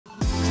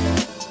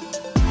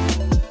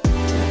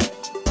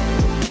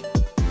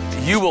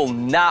you will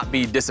not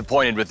be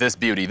disappointed with this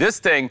beauty. This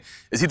thing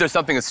is either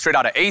something that's straight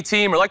out of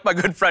A-Team or, like my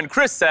good friend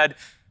Chris said,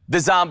 the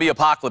zombie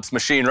apocalypse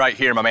machine right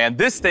here, my man.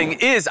 This thing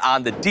is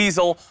on the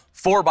diesel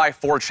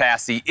 4x4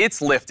 chassis.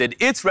 It's lifted.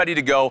 It's ready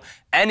to go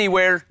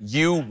anywhere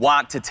you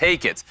want to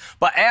take it.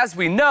 But as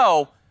we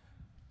know,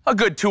 a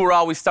good tour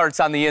always starts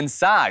on the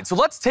inside. So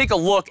let's take a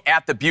look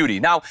at the beauty.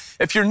 Now,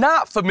 if you're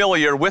not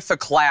familiar with a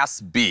Class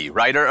B,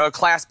 right, or a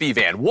Class B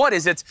van, what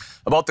is it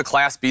about the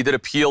Class B that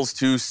appeals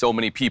to so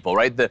many people,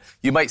 right?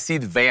 You might see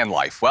the van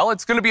life. Well,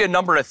 it's going to be a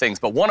number of things,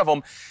 but one of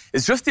them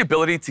is just the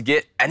ability to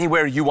get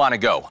anywhere you want to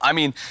go. I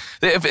mean,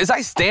 as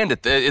I stand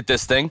at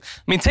this thing,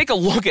 I mean, take a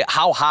look at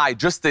how high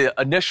just the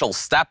initial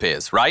step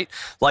is, right?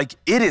 Like,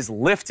 it is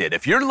lifted.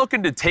 If you're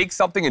looking to take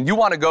something and you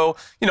want to go,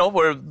 you know,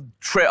 where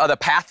the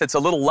path that's a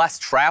little less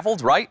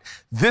traveled, right?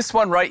 This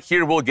one right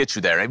here will get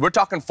you there. We're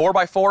talking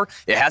 4x4.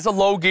 It has a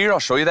low gear. I'll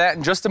show you that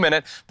in just a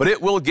minute, but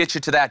it will get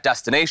you to that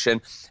destination.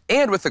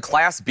 And with the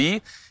Class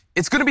B,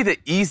 it's going to be the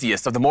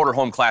easiest of the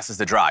motorhome classes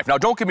to drive. Now,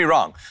 don't get me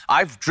wrong.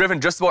 I've driven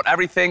just about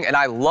everything, and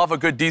I love a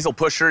good diesel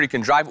pusher. You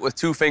can drive it with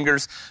 2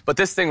 fingers, but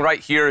this thing right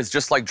here is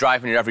just like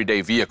driving your everyday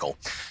vehicle.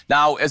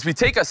 Now, as we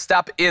take a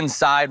step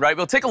inside, right,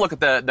 we'll take a look at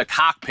the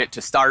cockpit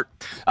to start.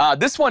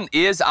 This one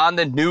is on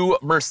the new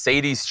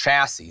Mercedes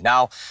chassis.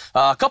 Now,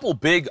 a couple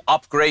big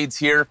upgrades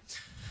here.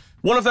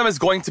 One of them is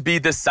going to be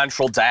this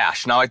central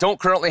dash. Now, I don't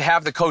currently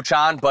have the Coach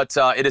on, but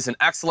it is an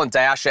excellent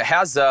dash. It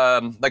has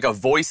like a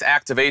voice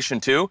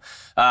activation too.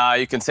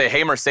 You can say,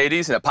 "Hey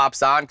Mercedes," and it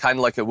pops on kind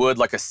of like it would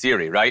like a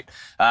Siri, right?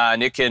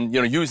 And it can,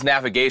 use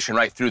navigation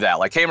right through that.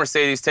 Like, "Hey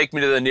Mercedes, take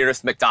me to the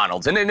nearest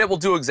McDonald's," and it will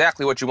do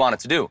exactly what you want it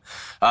to do.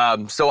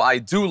 So I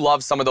do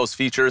love some of those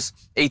features.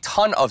 A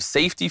ton of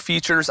safety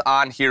features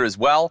on here as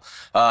well,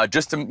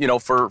 just to,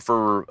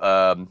 for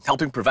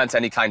helping prevent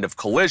any kind of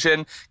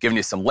collision, giving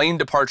you some lane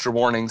departure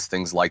warnings,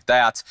 things like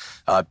that.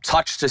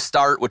 Touch to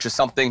start, which is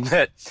something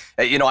that,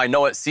 I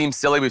know it seems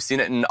silly. We've seen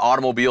it in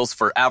automobiles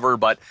forever,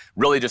 but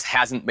really just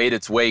hasn't made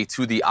its way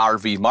to the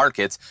RV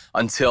market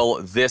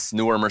until this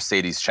newer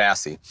Mercedes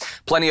chassis.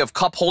 Plenty of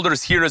cup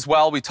holders here as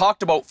well. We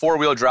talked about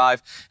 4-wheel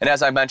drive, and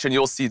as I mentioned,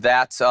 you'll see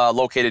that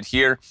located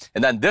here.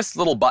 And then this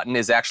little button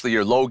is actually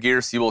your low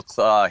gear, so you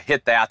will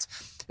hit that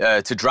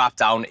to drop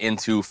down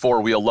into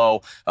 4-wheel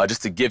low,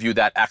 just to give you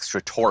that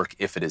extra torque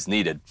if it is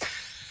needed.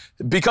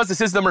 Because this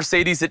is the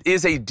Mercedes, it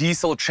is a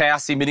diesel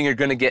chassis, meaning you're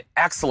going to get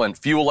excellent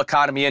fuel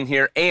economy in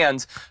here,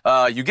 and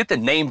you get the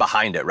name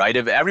behind it, right?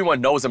 If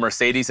everyone knows a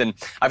Mercedes, and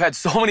I've had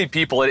so many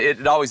people,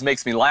 it always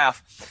makes me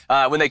laugh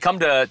when they come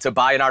to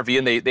buy an RV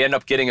and they end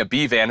up getting a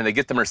B van and they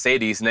get the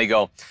Mercedes and they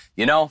go,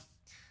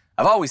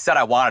 I've always said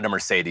I wanted a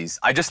Mercedes.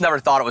 I just never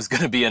thought it was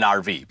going to be an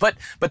RV. But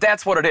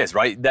that's what it is,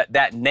 right?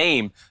 That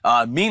name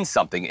means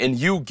something, and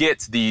you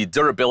get the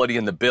durability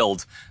and the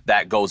build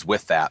that goes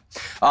with that.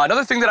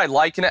 Another thing that I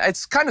like, and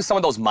it's kind of some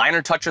of those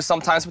minor touches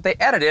sometimes, but they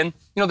added in,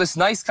 this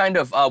nice kind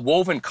of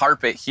woven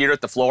carpet here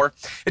at the floor.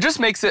 It just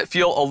makes it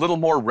feel a little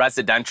more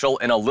residential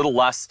and a little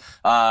less,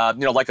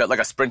 like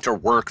a Sprinter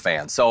work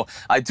van. So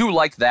I do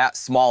like that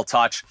small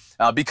touch.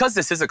 Because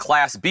this is a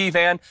Class B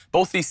van,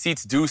 both these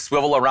seats do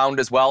swivel around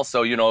as well.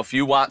 So, if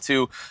you want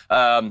to,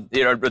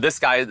 or this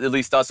guy at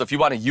least does, so if you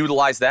want to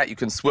utilize that, you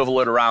can swivel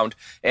it around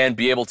and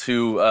be able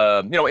to,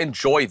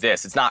 enjoy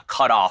this. It's not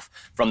cut off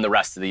from the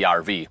rest of the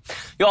RV.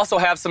 You also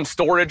have some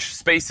storage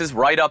spaces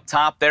right up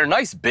top there.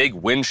 Nice big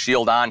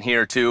windshield on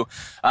here too.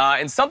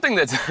 And something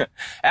that's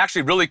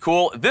actually really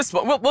cool,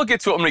 we'll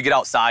get to it when we get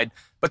outside,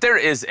 but there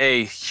is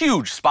a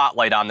huge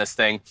spotlight on this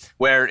thing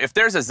where if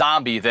there's a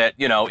zombie that,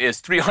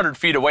 is 300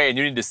 feet away and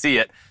you need to see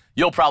it,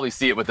 you'll probably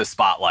see it with this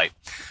spotlight.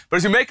 But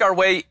as we make our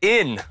way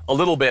in a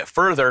little bit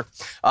further,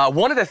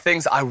 one of the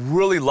things I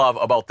really love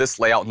about this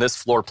layout and this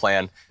floor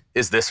plan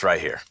is this right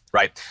here,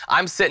 right?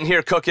 I'm sitting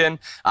here cooking,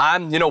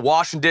 I'm,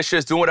 washing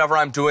dishes, doing whatever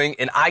I'm doing,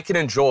 and I can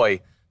enjoy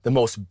the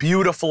most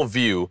beautiful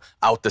view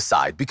out the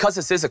side. Because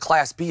this is a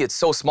Class B, it's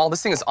so small.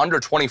 This thing is under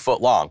 20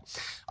 foot long.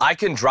 I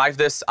can drive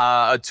this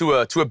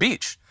to a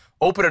beach,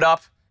 open it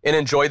up, and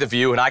enjoy the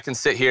view, and I can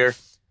sit here,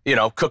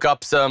 cook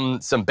up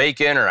some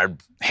bacon or a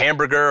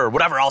hamburger or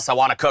whatever else I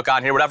want to cook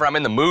on here, whatever I'm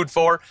in the mood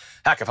for.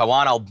 Heck, if I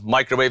want, I'll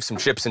microwave some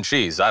chips and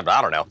cheese. I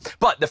don't know.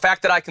 But the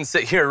fact that I can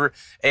sit here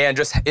and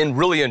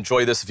really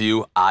enjoy this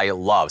view, I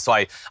love. So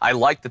I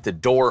like that the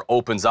door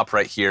opens up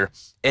right here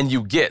and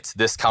you get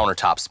this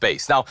countertop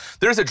space. Now,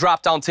 there's a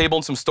drop-down table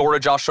and some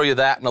storage. I'll show you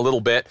that in a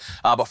little bit.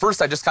 But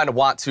first, I just kind of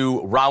want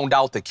to round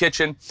out the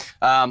kitchen.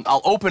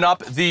 I'll open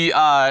up the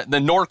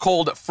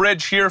Norcold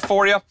fridge here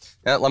for you.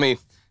 Let me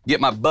get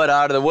my butt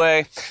out of the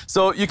way.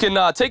 So you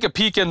can take a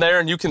peek in there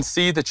and you can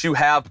see that you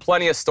have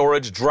plenty of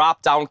storage,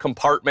 drop down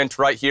compartment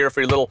right here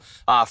for your little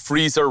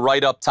freezer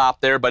right up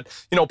top there. But,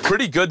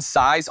 pretty good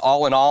size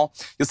all in all.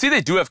 You'll see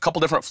they do have a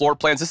couple different floor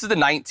plans. This is the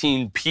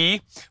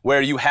 19P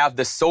where you have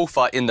the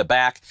sofa in the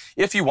back.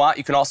 If you want,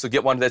 you can also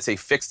get one that's a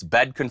fixed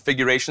bed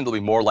configuration. That'll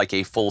be more like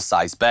a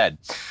full-size bed.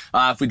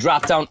 If we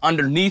drop down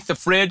underneath the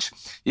fridge,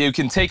 you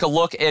can take a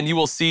look and you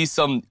will see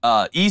some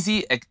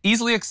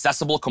easily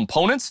accessible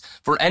components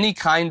for any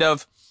kind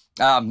of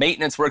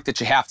maintenance work that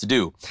you have to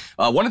do.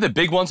 One of the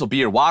big ones will be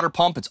your water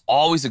pump. It's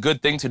always a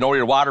good thing to know where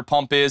your water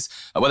pump is,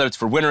 whether it's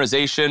for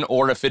winterization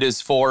or if it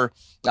is for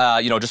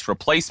just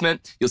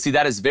replacement. You'll see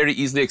that is very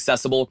easily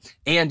accessible,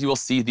 and you will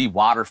see the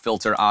water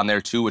filter on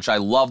there too, which I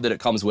love that it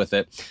comes with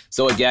it.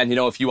 So again,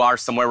 if you are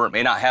somewhere where it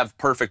may not have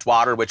perfect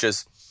water, which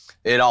is,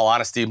 in all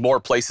honesty, more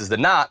places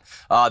than not,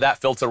 that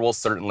filter will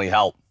certainly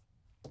help.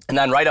 And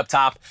then right up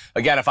top,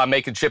 again, if I'm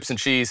making chips and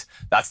cheese,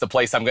 that's the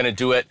place I'm gonna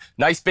do it.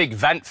 Nice big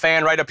vent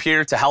fan right up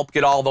here to help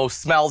get all those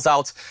smells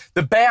out.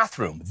 The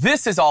bathroom,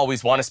 this is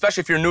always one,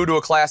 especially if you're new to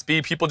a Class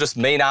B, people just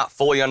may not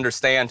fully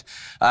understand.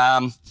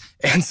 And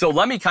so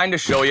let me kind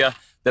of show you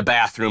the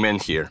bathroom in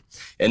here.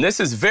 And this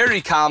is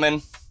very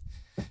common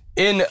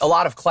in a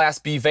lot of Class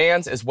B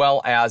vans, as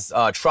well as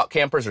truck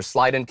campers or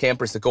slide-in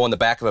campers that go in the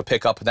back of a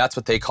pickup. That's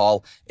what they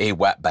call a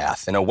wet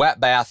bath. And a wet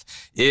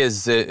bath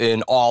is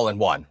an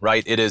all-in-one,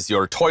 right? It is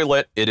your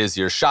toilet, it is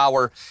your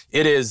shower,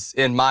 it is,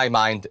 in my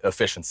mind,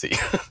 efficiency.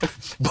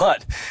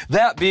 But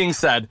that being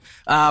said,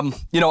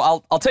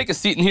 I'll take a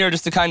seat in here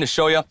just to kind of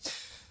show you.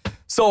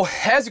 So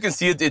as you can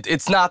see,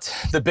 it's not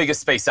the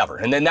biggest space ever.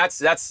 And then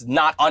that's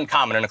not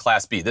uncommon in a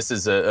Class B. This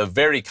is a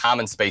very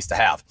common space to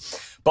have.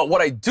 But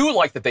what I do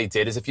like that they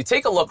did is if you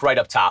take a look right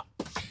up top,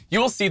 you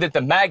will see that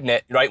the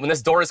magnet, right, when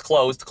this door is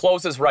closed,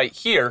 closes right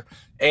here.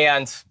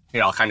 And,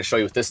 I'll kind of show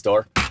you with this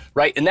door,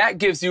 right? And that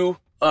gives you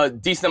a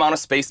decent amount of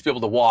space to be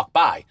able to walk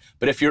by.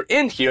 But if you're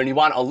in here and you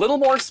want a little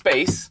more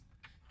space,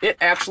 it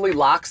actually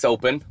locks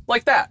open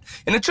like that.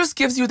 And it just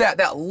gives you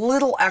that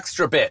little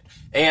extra bit.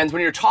 And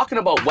when you're talking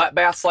about wet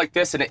baths like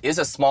this, and it is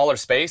a smaller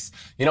space,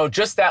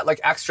 just that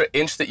extra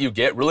inch that you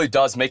get really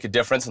does make a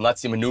difference and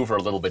lets you maneuver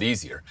a little bit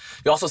easier.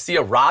 You also see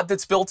a rod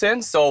that's built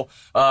in. So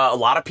a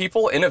lot of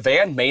people in a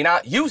van may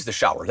not use the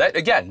shower. That,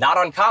 again, not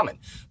uncommon.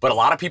 But a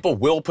lot of people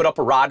will put up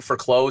a rod for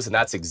clothes, and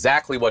that's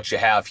exactly what you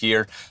have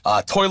here.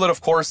 Toilet, of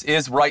course,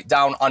 is right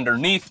down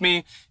underneath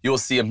me. You will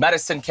see a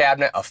medicine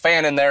cabinet, a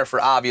fan in there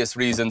for obvious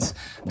reasons,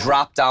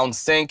 drop-down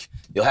sink.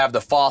 You'll have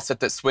the faucet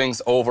that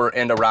swings over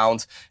and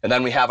around. And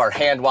then we have our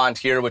hand wand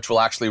here, which will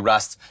actually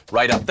rest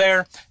right up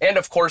there. And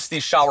of course, the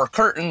shower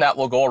curtain that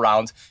will go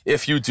around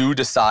if you do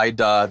decide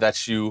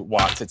that you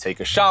want to take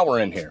a shower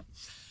in here.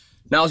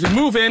 Now, as we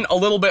move in a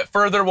little bit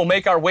further, we'll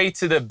make our way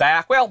to the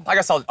back. Well, I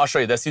guess I'll show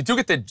you this. You do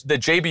get the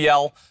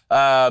JBL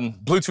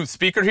Bluetooth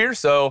speaker here.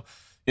 So,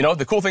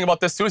 the cool thing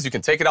about this too is you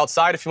can take it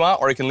outside if you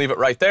want, or you can leave it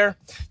right there.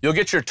 You'll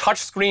get your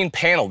touchscreen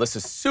panel. This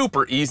is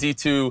super easy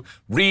to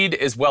read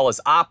as well as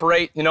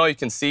operate. You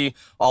can see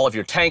all of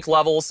your tank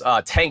levels,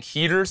 tank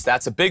heaters.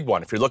 That's a big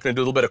one. If you're looking to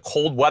do a little bit of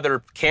cold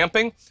weather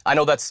camping, I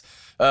know that's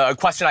a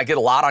question I get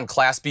a lot on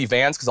Class B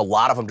vans because a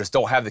lot of them just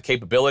don't have the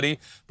capability,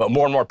 but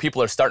more and more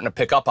people are starting to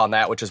pick up on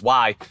that, which is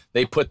why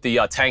they put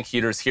the tank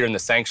heaters here in the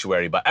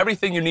Sanctuary. But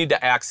everything you need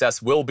to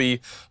access will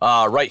be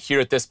right here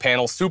at this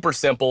panel. Super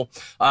simple.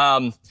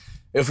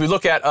 If we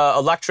look at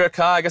electric,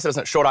 I guess it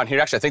doesn't show it on here.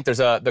 Actually, I think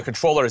the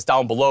controller is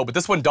down below, but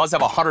this one does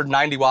have a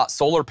 190-watt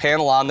solar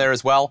panel on there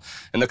as well.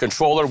 And the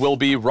controller will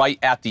be right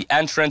at the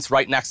entrance,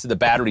 right next to the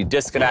battery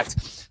disconnect.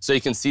 So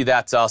you can see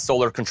that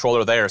solar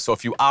controller there. So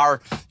if you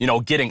are,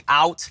 getting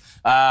out,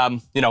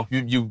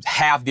 you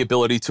have the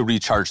ability to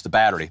recharge the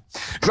battery.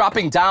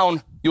 Dropping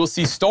down, you will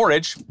see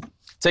storage.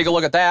 Take a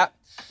look at that.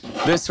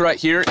 This right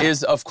here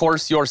is, of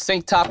course, your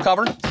sink top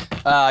cover.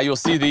 You'll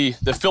see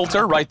the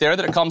filter right there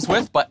that it comes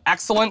with, but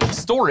excellent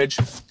storage.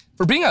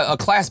 For being a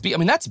Class B, I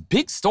mean, that's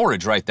big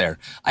storage right there.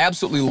 I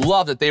absolutely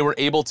love that they were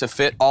able to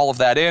fit all of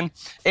that in.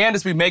 And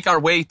as we make our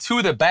way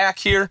to the back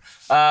here,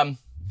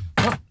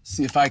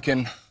 see if I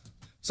can...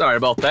 Sorry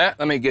about that.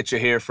 Let me get you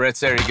here, Fritz.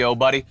 There you go,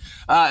 buddy.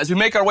 As we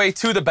make our way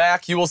to the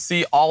back, you will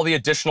see all the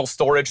additional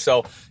storage.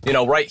 So,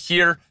 right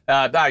here,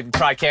 I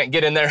probably can't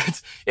get in there.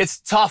 It's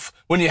tough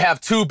when you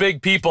have two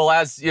big people,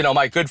 as,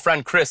 my good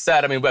friend Chris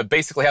said. I mean, we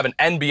basically have an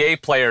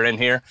NBA player in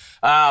here.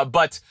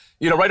 But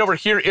right over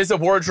here is a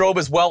wardrobe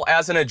as well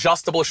as an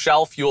adjustable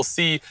shelf. You'll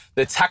see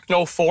the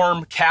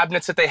Technoform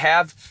cabinets that they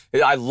have.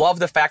 I love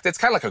the fact that it's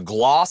kind of like a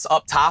gloss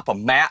up top, a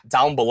matte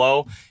down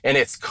below, and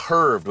it's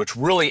curved, which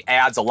really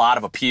adds a lot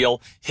of appeal.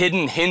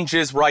 Hidden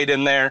hinges right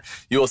in there.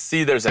 You'll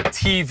see there's a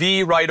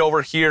TV right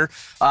over here.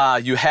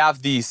 You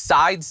have the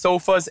side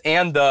sofas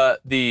and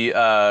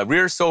the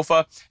rear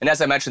sofa. And as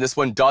I mentioned, this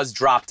one does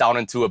drop down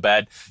into a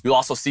bed. You'll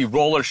also see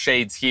roller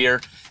shades here.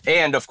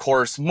 And of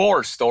course,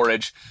 more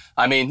storage.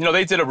 I mean,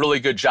 they did a really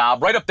good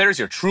job. Right up there is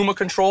your Truma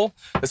control.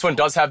 This one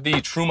does have the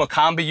Truma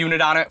Combi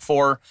unit on it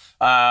for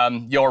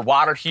your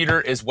water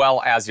heater as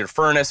well as your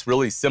furnace,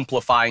 really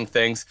simplifying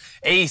things.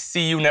 AC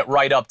unit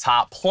right up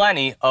top,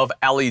 plenty of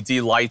LED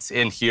lights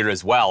in here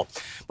as well.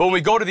 But when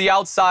we go to the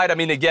outside, I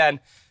mean, again,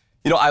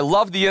 I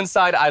love the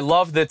inside. I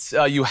love that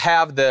you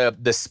have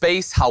the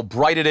space, how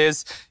bright it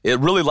is. It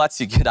really lets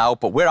you get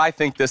out. But where I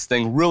think this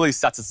thing really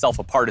sets itself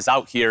apart is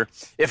out here,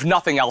 if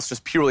nothing else,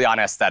 just purely on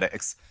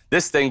aesthetics.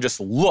 This thing just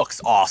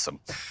looks awesome.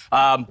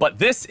 But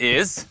this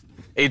is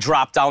a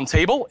drop-down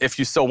table, if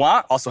you so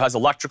want. Also has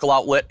electrical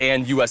outlet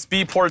and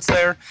USB ports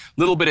there. A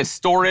little bit of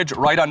storage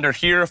right under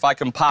here, if I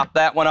can pop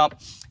that one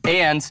up.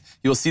 And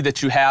you'll see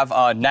that you have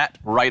a net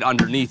right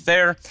underneath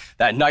there,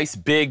 that nice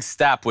big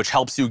step, which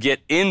helps you get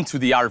into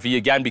the RV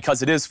again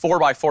because it is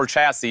 4x4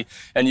 chassis,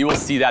 and you will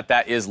see that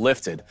that is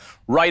lifted.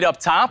 Right up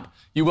top,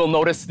 you will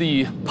notice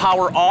the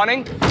power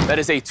awning. That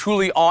is a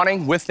Thule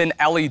awning with an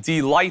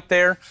LED light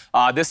there.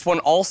 This one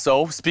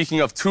also,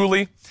 speaking of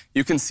Thule,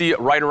 you can see it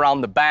right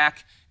around the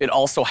back. It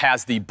also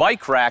has the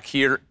bike rack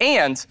here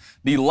and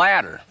the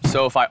ladder.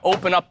 So if I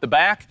open up the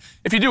back,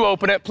 if you do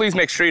open it, please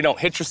make sure you don't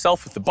hit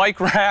yourself with the bike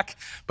rack.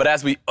 But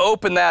as we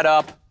open that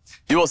up,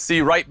 you will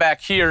see right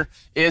back here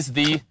is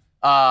the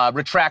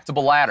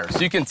retractable ladder.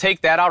 So you can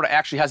take that out. It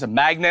actually has a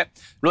magnet.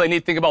 Really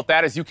neat thing about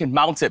that is you can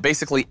mount it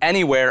basically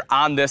anywhere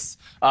on this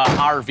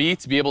RV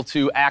to be able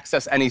to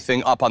access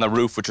anything up on the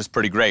roof, which is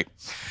pretty great.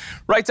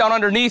 Right down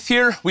underneath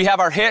here, we have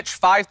our hitch,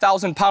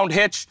 5,000-pound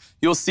hitch.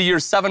 You'll see your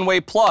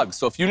 7-way plug.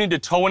 So if you need to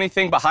tow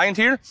anything behind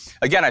here,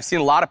 again, I've seen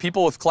a lot of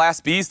people with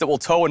Class Bs that will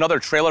tow another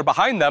trailer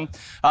behind them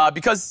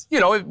because, you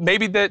know,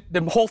 maybe the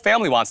whole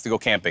family wants to go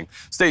camping.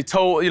 So they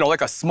tow, you know,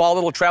 like a small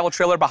little travel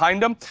trailer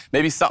behind them,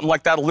 maybe something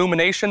like that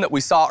illumination that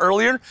we saw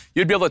earlier.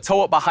 You'd be able to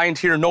tow it behind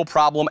here, no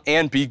problem,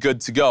 and be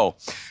good to go.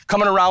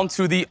 Coming around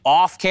to the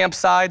off-camp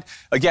side,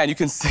 again, you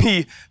can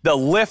see the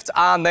lift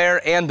on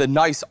there and the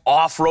nice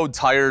off-road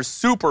tires,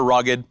 super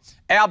rugged.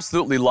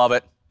 Absolutely love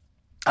it.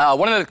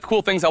 One of the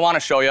cool things I want to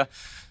show you,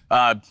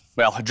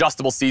 well,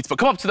 adjustable seats, but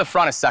come up to the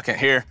front a second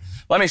here.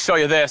 Let me show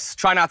you this.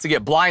 Try not to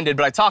get blinded,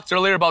 but I talked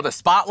earlier about the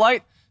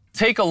spotlight.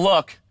 Take a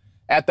look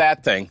at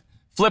that thing.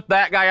 Flip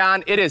that guy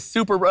on. It is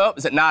super, oh,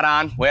 is it not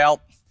on?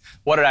 Well,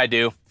 what did I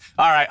do?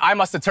 All right, I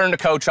must have turned the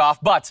coach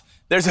off, but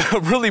there's a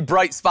really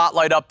bright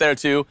spotlight up there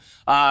too.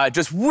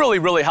 Just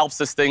really helps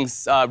this thing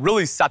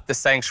really set the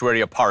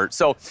sanctuary apart.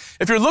 So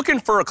if you're looking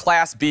for a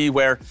Class B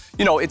where,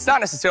 you know, it's not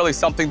necessarily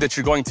something that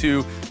you're going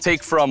to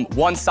take from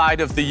one side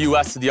of the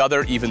US to the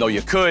other, even though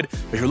you could,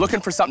 but you're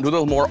looking for something to do a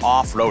little more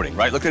off-roading,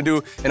 right? Looking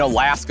to do an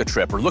Alaska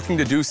trip or looking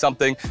to do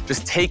something,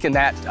 just taking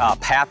that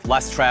path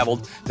less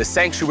traveled, the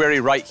sanctuary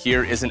right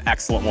here is an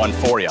excellent one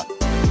for you.